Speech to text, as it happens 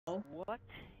What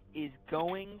is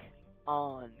going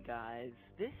on, guys?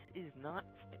 This is not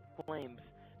Flames,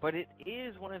 but it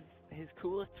is one of his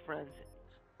coolest friends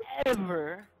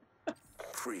ever.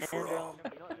 Free And for all. you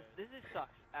know what? This is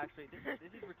sucks. Actually, this is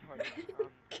retarded.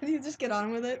 Can you just get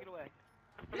on with Take it? it away.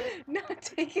 No,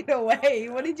 take it away.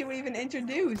 What did you even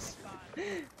introduce?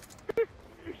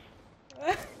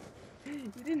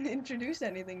 You didn't introduce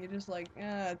anything. You're just like,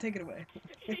 take it away.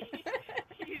 He's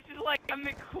just like, I'm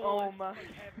the coolest. Oh my.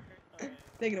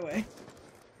 Take it away.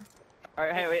 All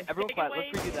right, hey, wait, everyone Take it quiet. away,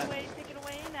 Let's redo take it that. away, take it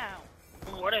away now.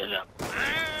 What is up?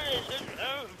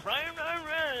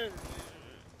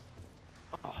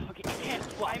 Oh, okay, you can't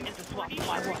swap I'm into swap. pretty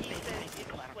Why sure won't he they said make it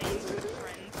clap? Flames with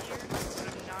friends here, but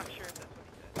I'm not sure if that's what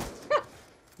he said.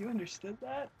 You understood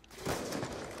that?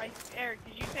 Eric,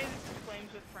 did you say this is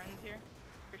Flames with friends here?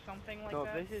 Or something like No,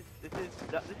 that? this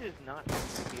is not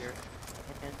here,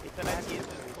 and it's But actually he's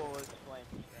the coolest Flames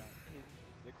friend. He's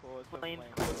the coolest of Flames'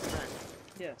 Flames. coolest friend.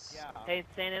 Yes. Yeah. Hey,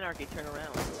 Sand Anarchy, turn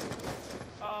around.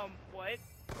 What?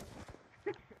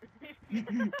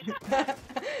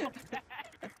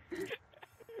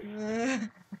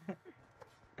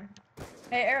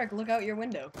 Hey, Eric, look out your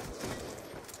window.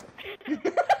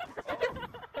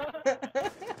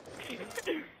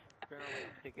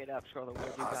 Pick it up, scroll the word,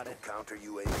 you got Hostile it. counter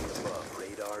UAV above.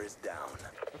 Radar is down.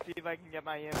 Let's see if I can get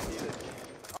my EMP this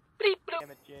game.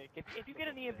 Damn it, Jake. If you get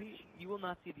an EMP, you will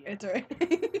not see the It's alright.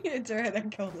 It's alright, I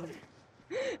killed him.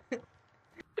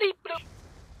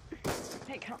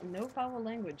 Hey, count no foul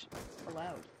language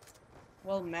allowed.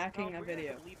 While macking a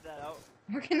video. Leave that out.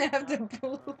 We're gonna have to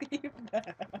bleep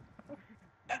that out.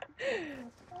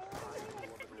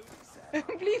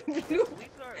 Bleep bloop.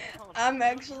 Bleeps are, I'm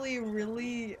actually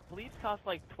really... bleeps cost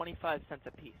like 25 cents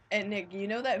a piece. And Nick, you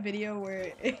know that video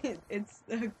where it's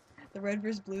the red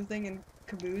vs blue thing and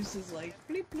Caboose is like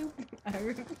bleep bloop? I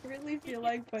really feel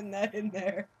like putting that in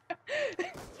there.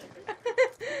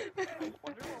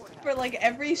 For like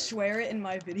every swear it in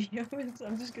my videos,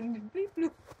 I'm just gonna do bleep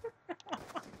bloop.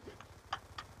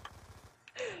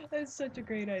 That's such a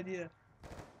great idea.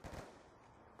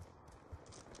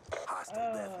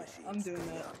 Hostile death machine. I'm doing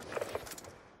spinning that. up.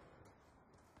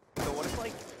 So what if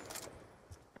like...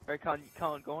 Alright,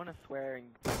 Colin, go on a swearing.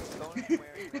 Go on a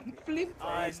swearing. Bleep.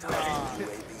 Phased hostile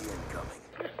UAV incoming.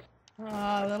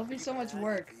 Ah, that'll be so much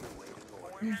work. UAV awaiting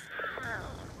orders.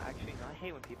 Actually, no, I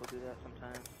hate when people do that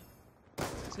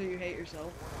sometimes. So you hate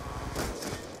yourself.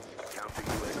 Counter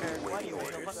UAV awaiting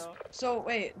orders. So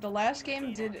wait, the last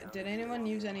game, did anyone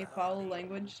use any foul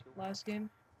language last game?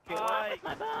 My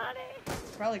body!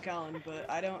 Probably Colin, but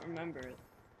I don't remember it.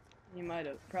 He might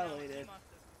have. Probably did.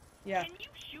 Yeah, Can you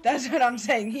shoot that's me? what I'm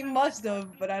saying. He must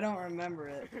have, but I don't remember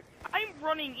it. I'm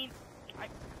running in.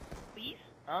 Please?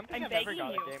 I don't think I'm I've ever begging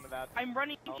got you. a game without. I'm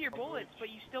running into your Oh, bullets, but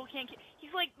you still can't get.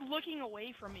 He's like looking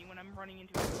away from me when I'm running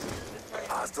into his bullets. This is right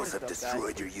now. Hostiles have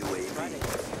destroyed your Friday.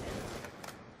 UAV.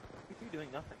 You're doing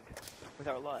nothing with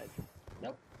our lives.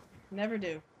 Never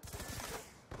do.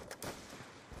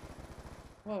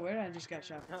 Whoa, where did I just got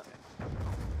shot?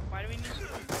 Why do we need to?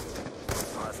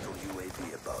 Hostile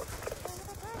UAV above.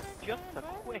 Just a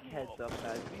quick heads up,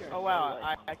 guys. We are Oh wow, no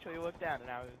I way. actually looked down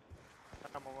and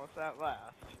I'm almost at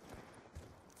last.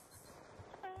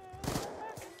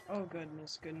 Oh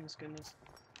goodness, goodness, goodness.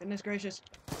 Goodness gracious.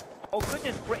 Oh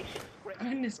goodness gracious!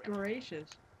 Goodness gracious.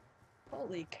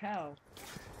 Holy cow.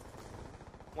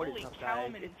 What is Holy up, cow, guys?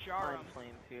 I'm in It's Jarum. Mind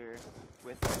Flames here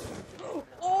with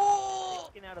Oh!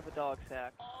 sticking out of a dog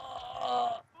sack.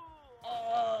 Oh.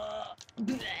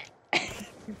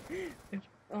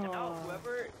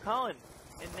 Whoever, Colin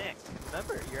and Nick,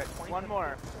 remember you're at 20. One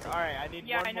more. Alright, I need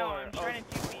Yeah, one I know. more. I'm trying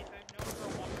to do these. I've known for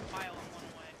a while. I'm one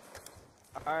away.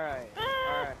 Alright,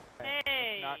 alright.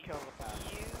 Hey. Not kill the pass.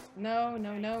 You. No,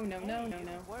 no, no, no, no, no,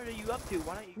 no. What are you up to?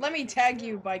 Why don't you? Let me tag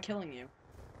you by killing you.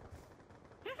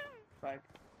 Fuck.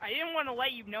 I didn't want to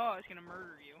let you know I was gonna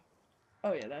murder you.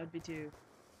 Oh yeah, that would be too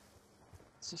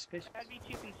suspicious. That'd be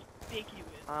too conspicuous.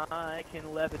 I can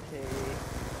levitate.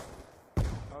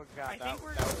 Oh god, I that think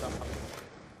we're- was awesome.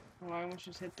 Oh, I almost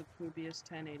just hit the Poobiest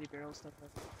 1080 barrel stuff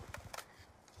like that.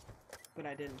 But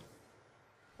I didn't.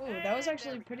 Oh, that was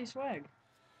actually pretty swag.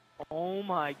 Oh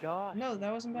my god. No,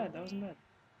 that wasn't bad. That wasn't bad.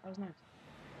 That was nice.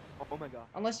 Oh my god.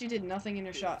 Unless you did nothing in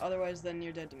your shot, otherwise then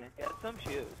you're dead to me. Yeah, some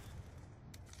shoes.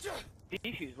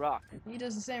 These shoes rock. He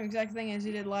does the same exact thing as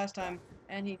he did last time,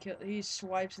 and he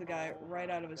swipes the guy right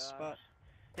out of his spot.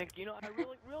 Nick, you know, I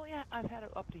really, I've had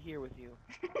it up to here with you.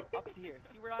 Up to here.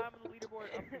 See where I am on the leaderboard?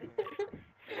 Up to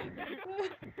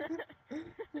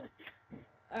here.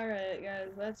 Alright, guys,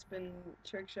 that's been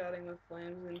Trickshotting with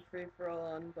Flames and Free For All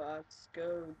on bots.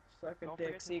 Go suck a Don't dick.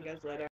 forget to See you guys later.